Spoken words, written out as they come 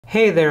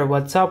Hey there,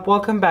 what's up?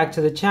 Welcome back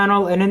to the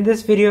channel, and in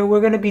this video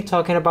we're going to be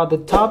talking about the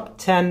top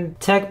 10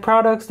 tech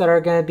products that are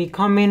going to be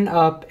coming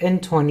up in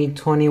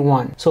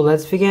 2021. So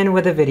let's begin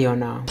with the video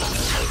now.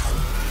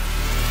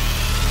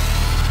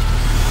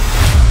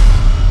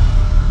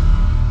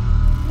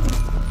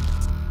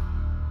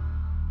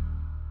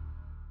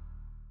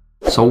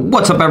 So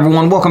what's up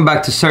everyone, welcome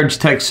back to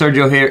Serg-Tech,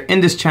 Sergio here. In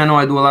this channel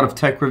I do a lot of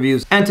tech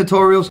reviews and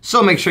tutorials,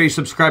 so make sure you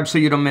subscribe so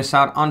you don't miss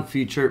out on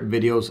future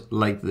videos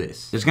like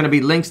this. There's going to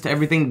be links to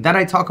everything that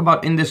I talk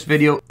about in this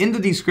video in the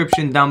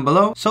description down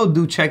below, so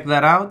do check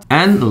that out,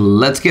 and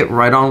let's get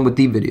right on with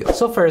the video.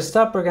 So first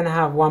up, we're going to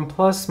have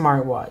OnePlus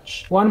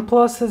Smartwatch.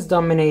 OnePlus has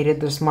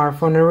dominated the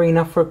smartphone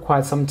arena for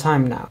quite some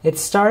time now. It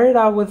started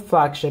out with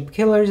flagship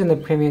killers in the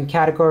premium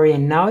category,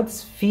 and now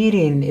it's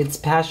feeding its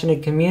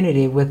passionate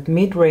community with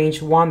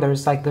mid-range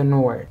wonders like the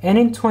Nord. And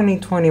in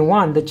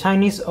 2021, the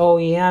Chinese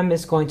OEM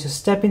is going to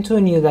step into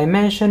a new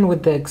dimension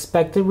with the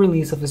expected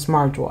release of a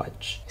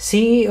smartwatch.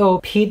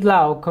 CEO Pete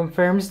Lau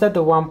confirms that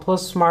the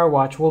OnePlus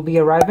smartwatch will be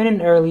arriving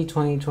in early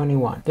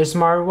 2021. The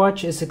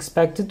smartwatch is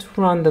expected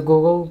to run the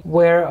Google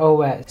Wear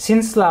OS,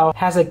 since Lau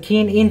has a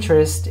keen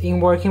interest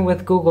in working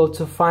with Google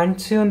to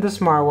fine-tune the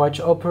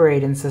smartwatch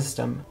operating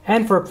system.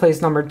 And for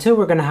place number 2,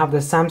 we're going to have the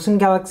Samsung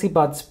Galaxy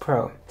Buds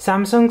Pro.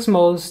 Samsung's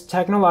most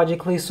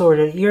technologically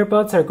sorted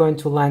earbuds are going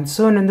to land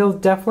soon, and they'll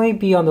definitely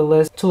be on the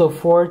list to look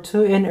forward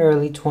to in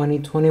early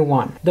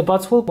 2021. The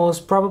Buds will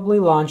most probably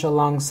launch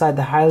alongside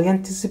the highly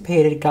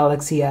anticipated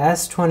Galaxy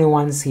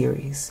S21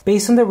 series.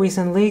 Based on the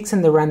recent leaks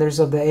and the renders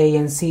of the A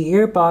and C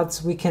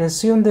earbuds, we can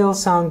assume they'll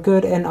sound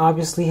good and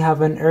obviously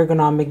have an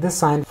ergonomic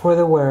design for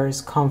the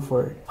wearer's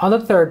comfort. On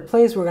the third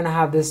place, we're going to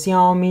have the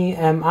Xiaomi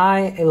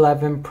Mi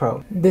 11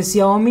 Pro. The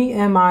Xiaomi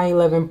Mi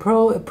 11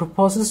 Pro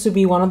proposes to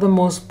be one of the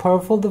most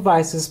powerful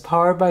devices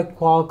powered by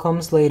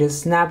Qualcomm's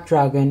latest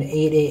Snapdragon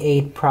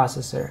 888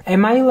 processor.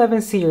 Mi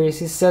 11 series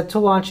is set to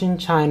launch in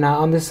China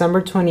on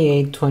December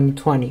 28,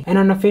 2020, and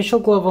an official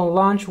global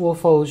launch will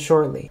follow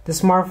shortly. The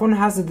smartphone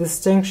has the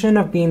distinction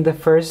of being the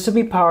first to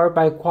be powered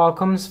by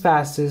Qualcomm's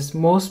fastest,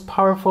 most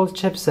powerful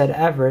chipset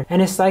ever,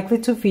 and is likely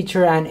to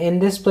feature an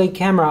in-display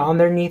camera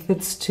underneath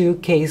its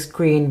 2K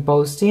screen,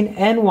 boasting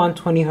an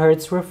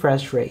 120Hz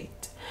refresh rate.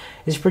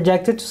 Is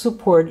projected to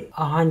support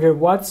 100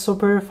 watts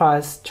super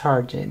fast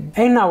charging.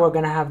 And now we're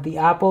gonna have the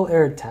Apple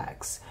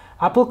AirTags.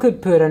 Apple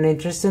could put an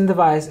interesting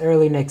device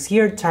early next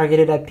year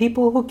targeted at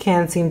people who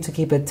can't seem to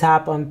keep a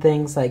tab on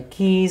things like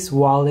keys,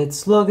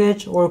 wallets,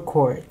 luggage, or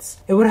cords.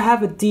 It would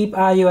have a deep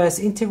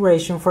iOS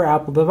integration for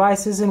Apple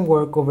devices and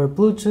work over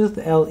Bluetooth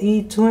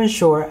LE to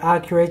ensure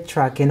accurate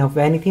tracking of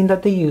anything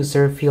that the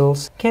user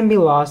feels can be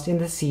lost in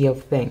the sea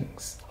of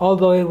things.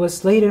 Although it was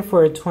slated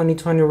for a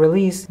 2020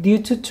 release, due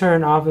to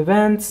turn-off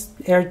events,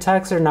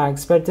 AirTags are now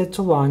expected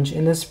to launch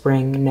in the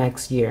spring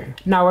next year.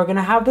 Now we're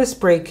gonna have the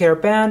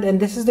Spraycare band, and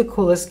this is the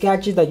coolest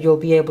gadget that you'll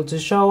be able to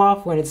show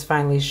off when it's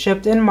finally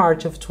shipped in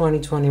March of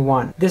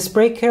 2021. The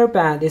Spraycare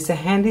band is a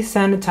handy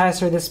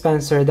sanitizer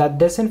dispenser that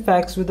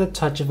disinfects with the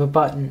touch of a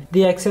button.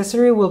 The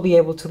accessory will be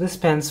able to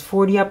dispense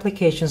 40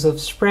 applications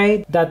of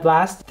spray that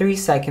last 3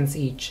 seconds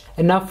each,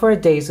 enough for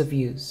days of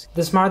use.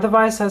 The smart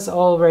device has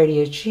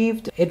already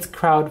achieved its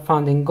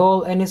crowdfunding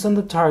goal and is on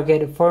the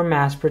target for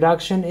mass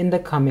production in the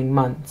coming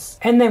months.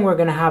 And then we're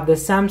gonna have the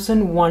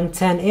Samsung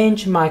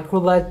 110-inch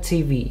MicroLED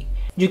TV.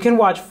 You can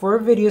watch 4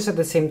 videos at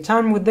the same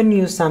time with the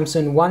new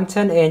Samsung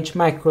 110-inch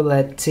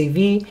MicroLED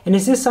TV, and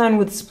is designed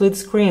with split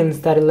screens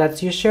that it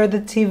lets you share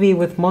the TV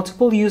with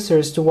multiple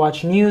users to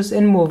watch news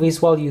and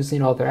movies while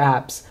using other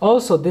apps.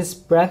 Also, this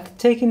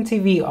breathtaking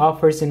TV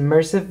offers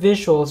immersive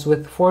visuals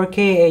with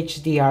 4K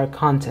HDR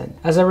content.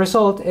 As a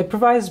result, it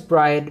provides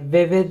bright,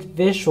 vivid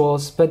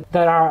visuals but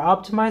that are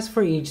optimized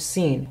for each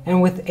scene, and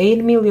with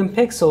 8 million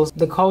pixels,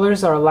 the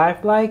colors are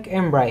lifelike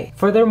and bright.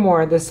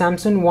 Furthermore, the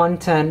Samsung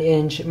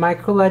 110-inch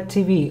MicroLED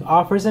TV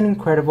offers an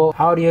incredible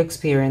audio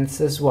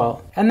experience as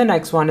well. And the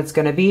next one is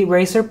going to be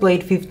Razer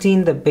Blade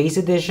 15, the base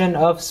edition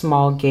of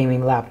small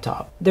gaming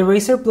laptop. The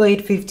Razer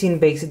Blade 15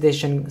 base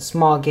edition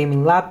small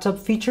gaming laptop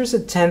features a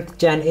 10th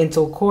gen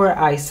Intel Core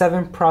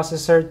i7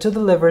 processor to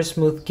deliver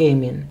smooth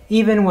gaming,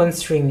 even when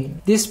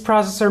streaming. This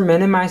processor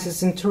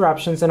minimizes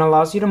interruptions and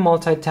allows you to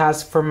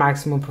multitask for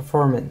maximum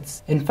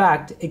performance. In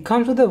fact, it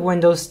comes with a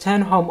Windows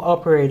 10 home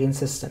operating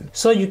system,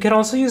 so you can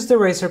also use the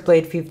Razer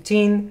Blade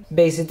 15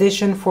 base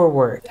edition for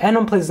work. And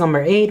on place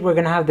number 8, we're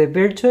gonna have the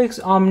Virtuix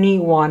Omni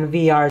One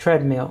VR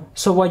treadmill.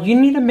 So what you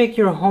need to make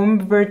your home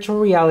virtual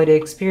reality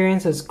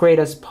experience as great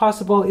as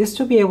possible is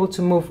to be able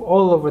to move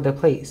all over the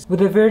place. With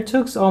the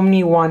Virtuix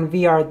Omni One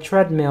VR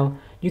treadmill,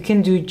 you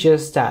can do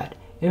just that.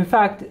 In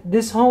fact,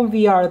 this home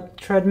VR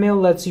treadmill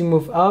lets you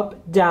move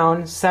up,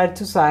 down, side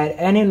to side,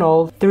 and in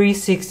all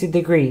 360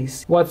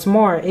 degrees. What's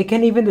more, it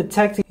can even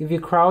detect if you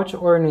crouch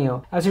or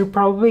kneel, as you're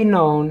probably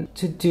known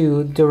to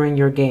do during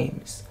your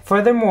games.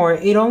 Furthermore,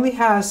 it only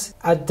has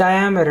a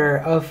diameter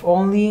of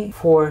only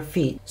 4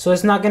 feet, so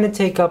it's not going to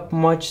take up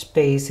much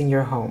space in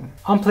your home.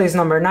 On place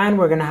number 9,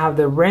 we're going to have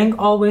the Ring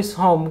Always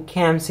Home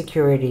Cam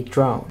Security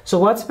Drone. So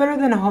what's better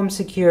than a home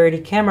security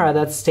camera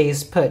that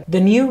stays put? The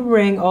new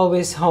Ring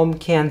Always Home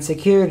Cam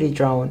Security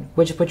Drone,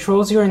 which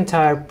patrols your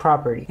entire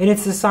property. In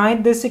its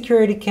design, this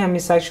security cam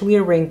is actually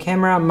a Ring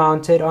camera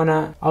mounted on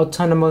an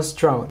autonomous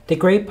drone. The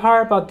great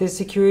part about this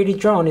security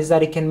drone is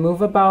that it can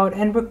move about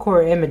and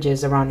record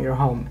images around your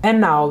home.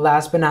 And now,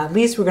 last but not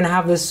least, we're going to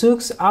have the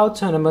ZOOX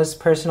Autonomous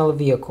Personal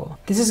Vehicle.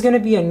 This is going to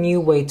be a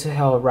new way to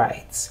hail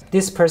rides.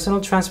 This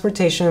personal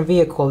transportation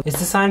vehicle is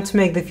designed to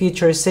make the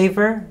future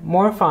safer,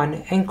 more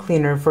fun, and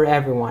cleaner for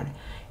everyone.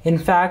 In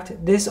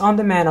fact, this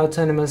on-demand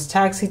autonomous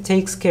taxi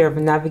takes care of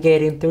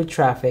navigating through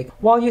traffic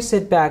while you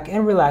sit back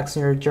and relax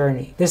on your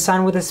journey.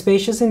 Designed with a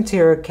spacious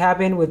interior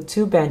cabin with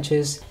 2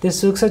 benches, the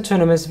ZOOX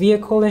autonomous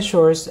vehicle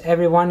ensures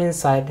everyone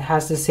inside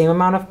has the same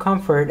amount of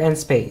comfort and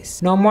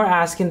space. No more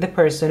asking the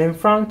person in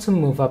front to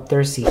move up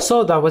their seat.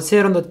 So that was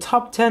it on the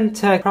top 10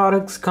 tech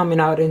products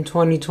coming out in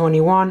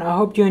 2021. I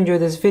hope you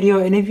enjoyed this video,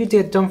 and if you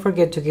did, don't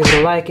forget to give it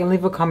a like and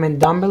leave a comment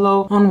down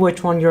below on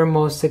which one you're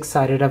most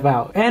excited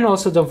about. And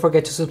also don't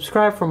forget to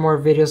subscribe for more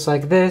videos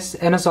like this,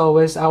 and as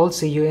always, I will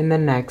see you in the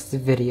next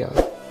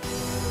video.